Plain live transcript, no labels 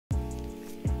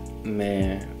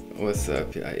Man, what's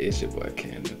up, y'all? It's your boy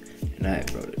Kendall,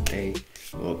 and bro, today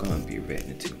we're gonna be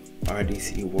reacting to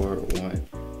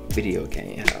RDCworld1 video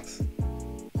game house.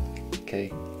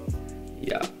 Okay,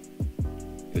 yeah.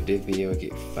 If this video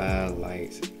get 5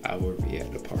 likes, I will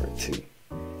react to part 2.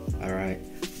 All right,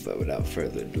 but without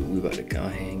further ado, we about to go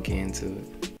ahead and get into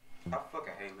it. I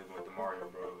fucking hate living with the Mario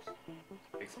Bros,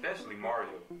 especially Mario.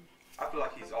 I feel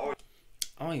like he's always.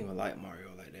 I don't even like Mario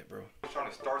like that, bro. Trying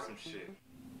to start some shit.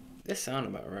 That sound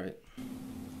about right.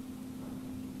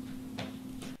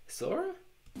 Sora?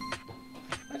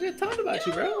 I just talked about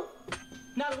you, bro.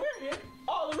 Now that we're here,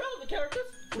 all the relevant characters,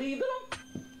 leave it on.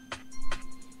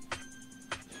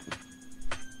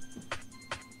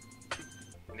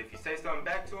 And if you say something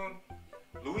back to him,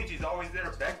 Luigi's always there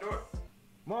back door.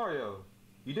 Mario,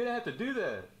 you didn't have to do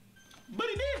that. But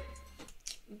he did.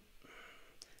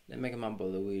 That making my boy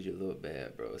Luigi a little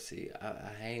bad, bro. See,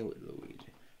 I hang with Luigi.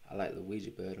 I like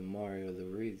Luigi better than Mario.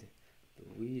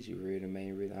 Luigi really the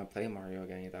main reason I play Mario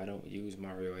games. I don't use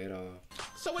Mario at all.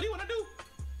 So what do you want to do?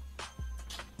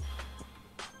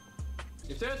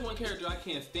 If there's one character I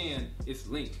can't stand, it's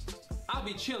Link. I'll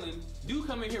be chilling, you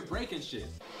come in here breaking shit.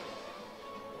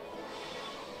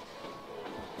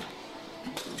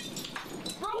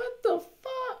 Bro, what the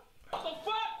fuck? What the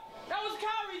fuck? That was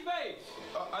Kyrie's base!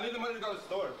 I need the money to go to the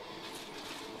store.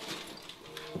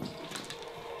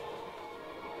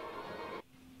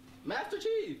 Master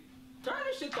Chief, turn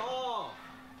this shit off.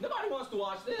 Nobody wants to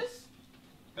watch this.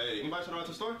 Hey, anybody trying to run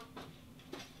to the store?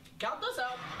 Count us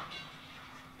out.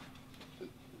 Is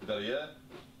that a yeah?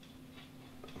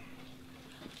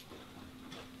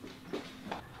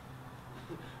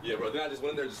 Yeah, bro, then I just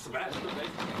went in there and just smashed her, man.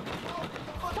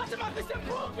 Watch him out, this shit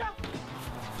broke, yo.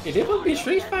 Is this supposed to be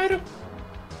Street Fighter?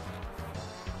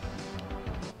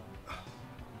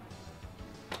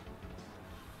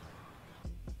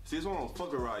 See, this one don't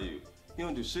fuck with Ryu. He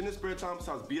don't do shit in his spare time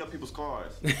besides beat up people's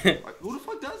cars. Like, who the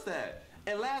fuck does that?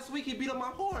 And last week he beat up my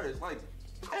horse. Like,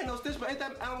 I ain't no stitch, but ain't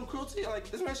that animal cruelty?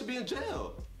 Like, this man should be in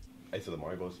jail. Hey, so the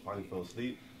Mario Bros finally fell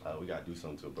asleep. We gotta do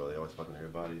something to it, bro. They always fucking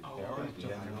everybody. Oh,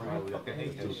 yeah, we fucking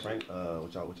hate it. Frank,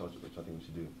 what y'all think we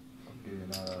should do?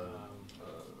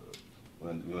 We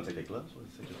wanna take their gloves? Oh,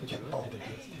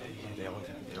 yeah, I wanna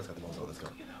take their gloves. Got the gloves on. Let's go.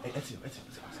 Hey, Ezio, let's go.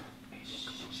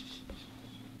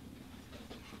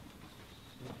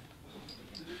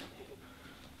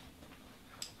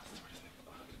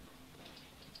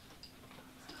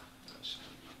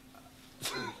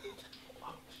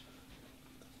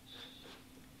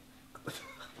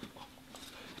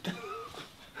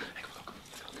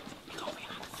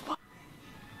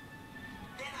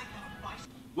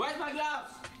 Where's my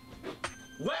gloves?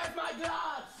 Where's my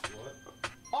gloves? What?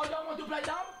 Oh, you don't want to play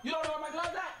dumb? You don't know where my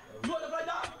gloves at? You want to play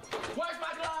dumb? Where's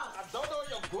my gloves? I don't know where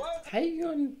your gloves.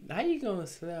 How you gonna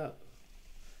slap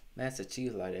Master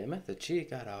Chief like that? Master Chief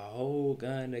got a whole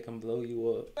gun that can blow you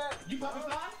up. You fucking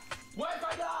fly? Where's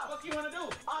my gloves? What you want to do?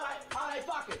 All right,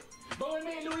 fuck it. But when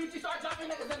me and Luigi start jumping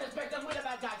niggas and expect them with the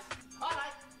bad guys. All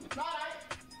right.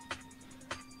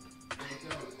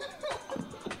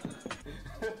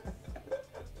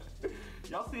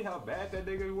 Y'all see how bad that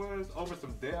nigga was over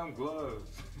some damn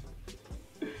gloves?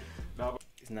 Nah,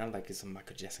 It's not like it's a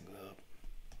Michael Jackson glove.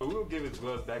 but we'll give his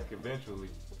gloves back eventually.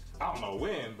 I don't know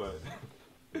when, but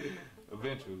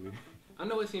eventually. I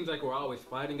know it seems like we're always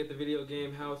fighting at the video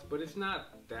game house, but it's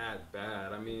not that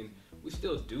bad. I mean, we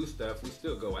still do stuff, we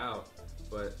still go out,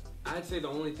 but I'd say the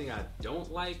only thing I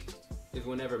don't like is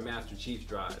whenever Master Chief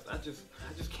drives. I just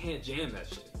can't jam that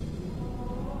shit.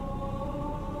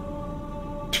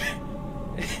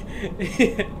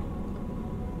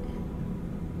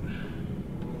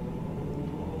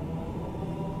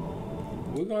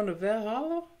 We're going to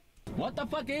Valhalla? What the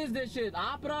fuck is this shit?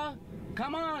 Opera?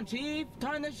 Come on, Chief.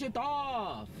 Turn this shit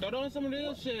off. Throw on some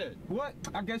real shit. What?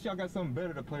 I guess y'all got something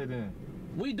better to play then.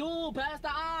 We do. Pass the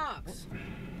ox.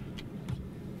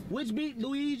 Which beat,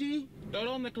 Luigi? Throw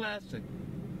on the classic.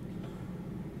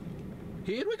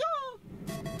 Here we go.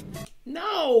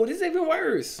 No, this is even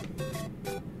worse.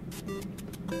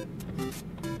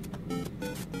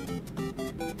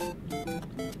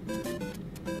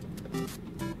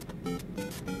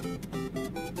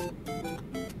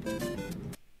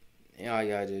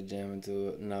 Y'all just jam into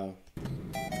it. No.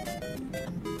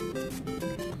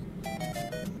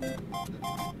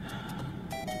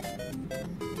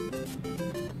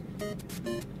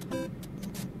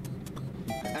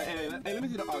 Hey, let me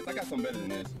see the ox. I got something better than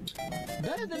this.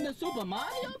 Better than the Super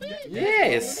Mario bit?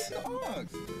 Yes. The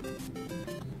ox.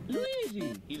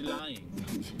 Luigi. He's lying.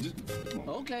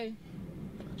 Okay.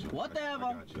 Whatever.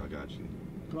 I got you.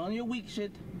 Put on your weak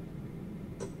shit.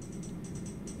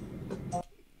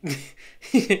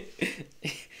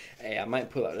 Hey, I might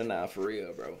pull out the 9 for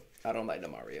real, bro. I don't like the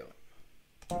Mario.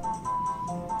 Hey,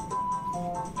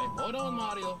 hold on,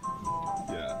 Mario.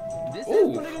 Yeah. This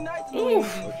Ooh. is pretty nice, Ooh. Luigi.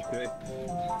 Okay.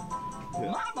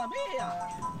 Mamma mia!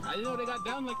 I didn't know they got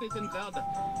down like this in Zelda.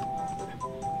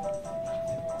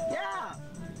 Yeah.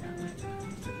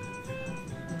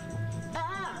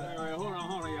 Alright, hold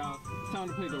on, y'all. It's time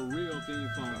to play the real theme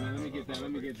song, man. Let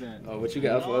me get that. Oh, what you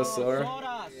got for us, Sora?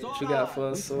 What you got for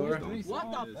us, Sora?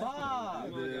 What the fuck?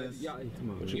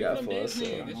 What you got for us,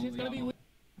 Disney. Sora? This shit's gonna be What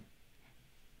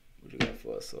you got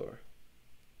for us, Sora?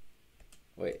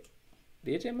 Wait,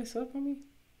 did you mess up on me?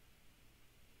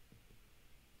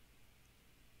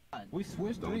 We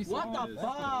switched three songs. What the fuck?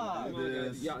 Come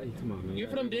on, man. You're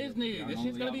from Disney. This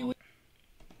shit's gonna be weird.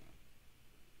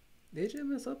 Did you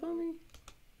mess up on me?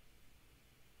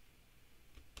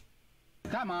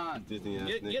 Come on. Disney ass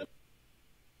Get nigga.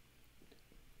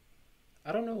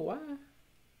 I don't know why.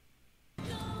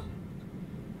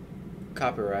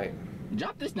 Copyright.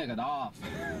 Drop this nigga off.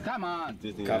 Come on.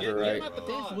 Disney Copyright.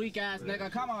 This weak ass nigga,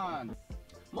 come on.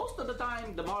 Most of the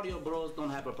time, the Mario Bros don't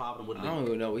have a problem with I don't it.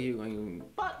 even know what you going.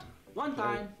 But one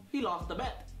time, he lost the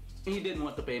bet, and he didn't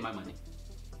want to pay my money.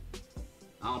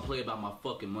 I don't play about my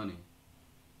fucking money.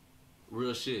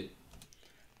 Real shit.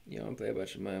 You don't play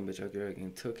about your money, but your girl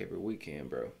getting took every weekend,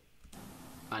 bro.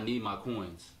 I need my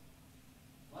coins.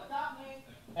 What's up, man?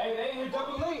 Hey, they ain't here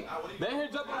jumping link. They ain't here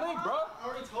jumping link, bro. I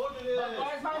already told you this.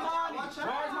 Where's my money? Where's my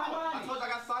money? I told you I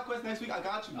got side quests next week. I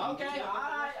got you. Okay,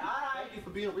 alright. Thank you for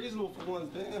being reasonable for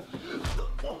once, damn.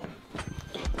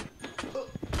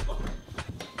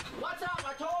 What's up?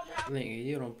 I told you I have Nigga,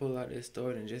 you don't pull out this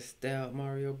sword and just stab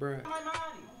Mario, bro. my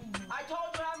money. I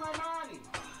told you I have my money.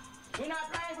 We're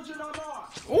not playing with you no more.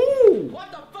 Ooh!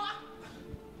 What the fuck?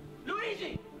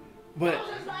 Luigi! But Don't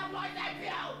just laugh like that,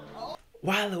 yo!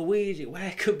 why Luigi? Why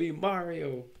it could be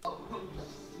Mario?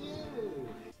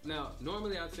 Now,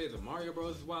 normally I'd say the Mario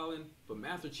Bros is wildin', but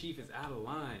Master Chief is out of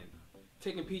line.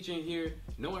 Taking Peach in here,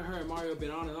 knowing her and Mario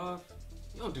been on and off,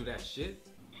 you don't do that shit.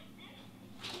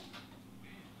 Yeah,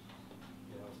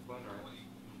 it was fun, right?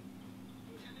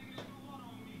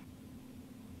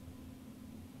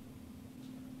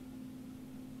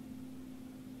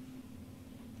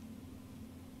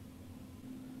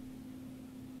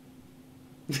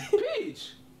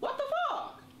 Peach! What the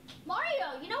fuck?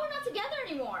 Mario, you know we're not together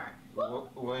anymore.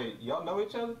 Wait, y'all know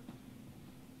each other?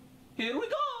 Here we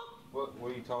go! What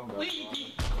are you talking about?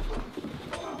 Luigi!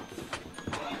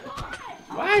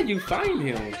 Why did you find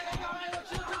him? Fuck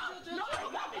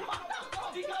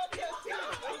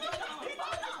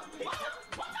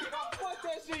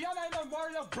that shit. Y'all ain't no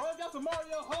Mario Bros. Y'all some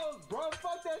Mario hoes, bro.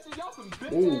 Fuck that shit. Y'all some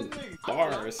bitch Ooh, ass niggas.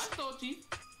 bars. I stole Chief.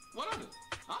 What of it?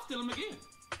 I'll steal him again.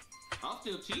 I'll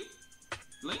steal Chief,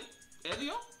 Link,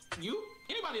 Ezio, you,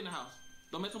 anybody in the house.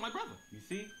 Don't mess with my brother. You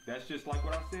see, that's just like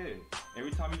what I said. Every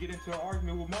time you get into an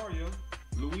argument with Mario,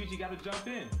 Luigi gotta jump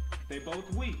in. They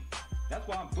both weak. That's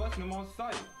why I'm busting them on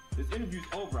sight. This interview's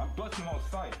over. I'm busting them on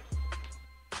sight.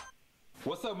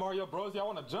 What's up, Mario Bros? Y'all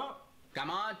wanna jump? Come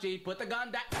on, Chief, put the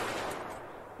gun down.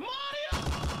 Mario!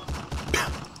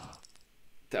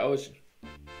 Told you.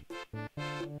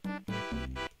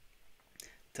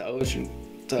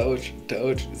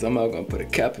 Somebody gonna put a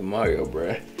cap in Mario,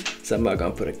 bruh. Somebody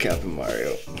gonna put a cap in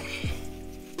Mario.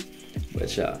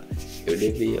 But y'all, if this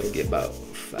video get about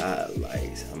 5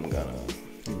 likes, I'm gonna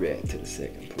react to the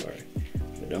second part.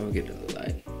 But don't forget to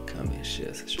like, comment,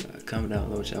 share, subscribe. Comment down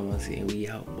below what y'all wanna see, and we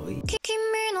out, boy.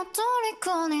 君の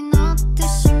虜になって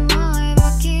しまえ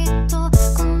ばきっと